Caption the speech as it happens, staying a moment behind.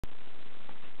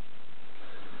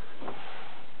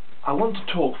I want to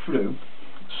talk through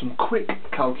some quick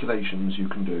calculations you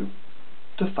can do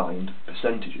to find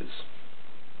percentages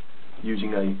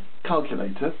using a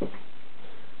calculator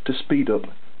to speed up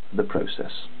the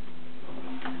process.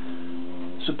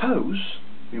 Suppose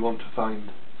we want to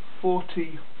find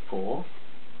 44%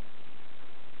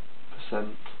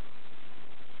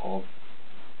 of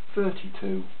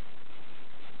 £32.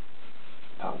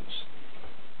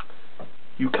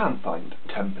 You can find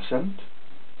 10%,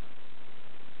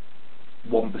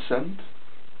 1%,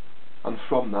 and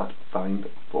from that find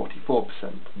 44%.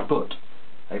 But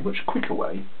a much quicker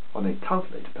way on a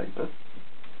calculator paper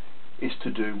is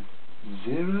to do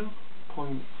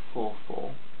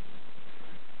 0.44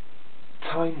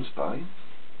 times by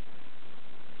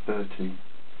 32.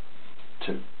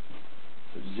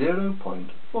 So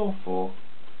 0.44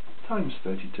 times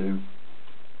 32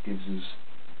 gives us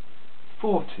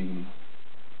 £14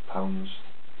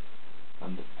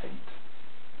 and 8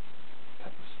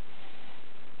 pence.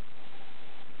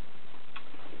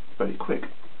 Very quick.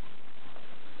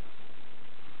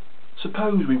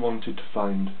 Suppose we wanted to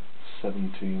find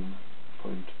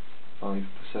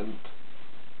 17.5%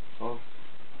 of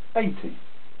 £80.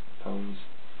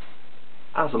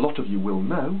 As a lot of you will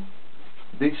know,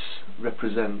 this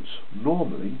represents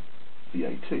normally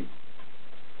VAT.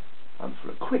 And for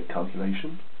a quick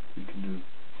calculation, we can do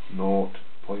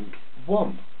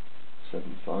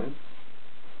 0.175,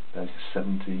 there's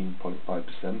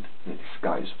 17.5% in a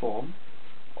disguised form,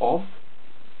 of,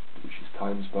 which is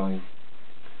times by,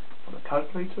 on a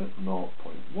calculator,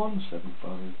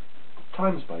 0.175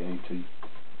 times by 80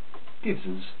 gives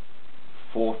us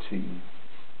 £14.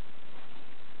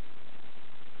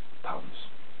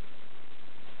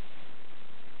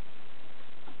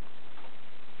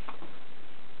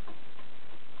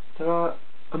 There are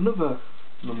another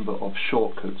number of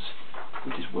shortcuts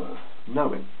which is worth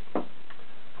knowing.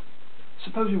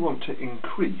 Suppose we want to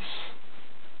increase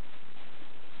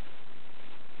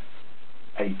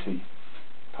 £80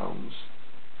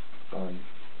 by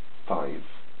 5%.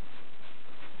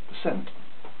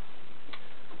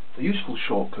 A useful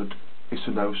shortcut is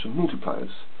to know some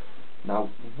multipliers. Now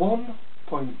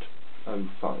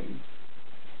 1.05,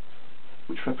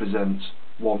 which represents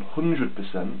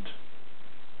 100%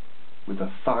 with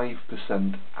a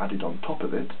 5% added on top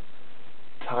of it,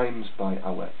 times by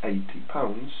our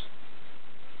 £80,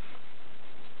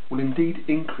 will indeed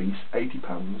increase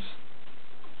 £80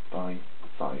 by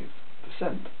 5%.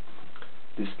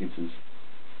 This gives us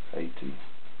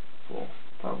 £84.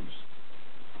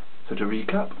 So to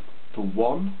recap, the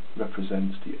 1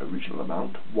 represents the original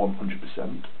amount,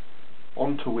 100%,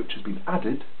 onto which has been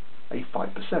added a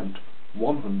 5%,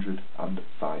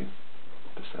 105%.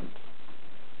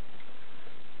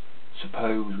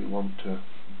 Suppose we want to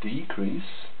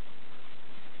decrease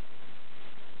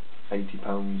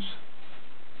 £80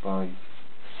 by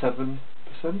 7%.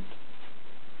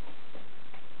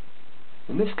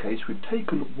 In this case we've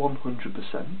taken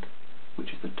 100%,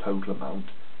 which is the total amount,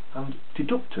 and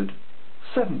deducted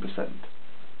 7%.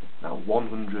 Now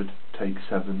 100 take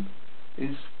 7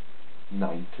 is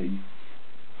 93%.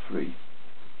 We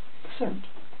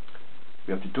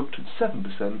have deducted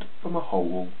 7% from a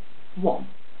whole 1.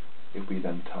 If we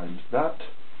then times that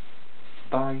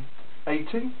by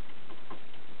 80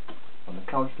 on a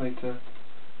calculator,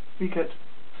 we get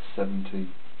 £74.40.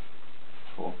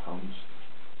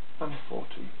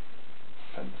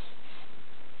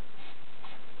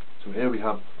 So here we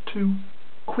have two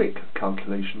quick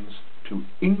calculations to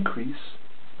increase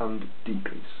and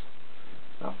decrease.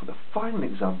 Now for the final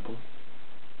example,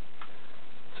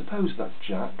 suppose that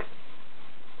Jack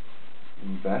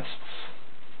invests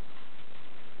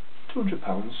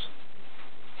 £200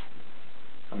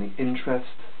 and the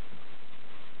interest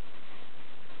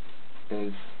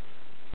is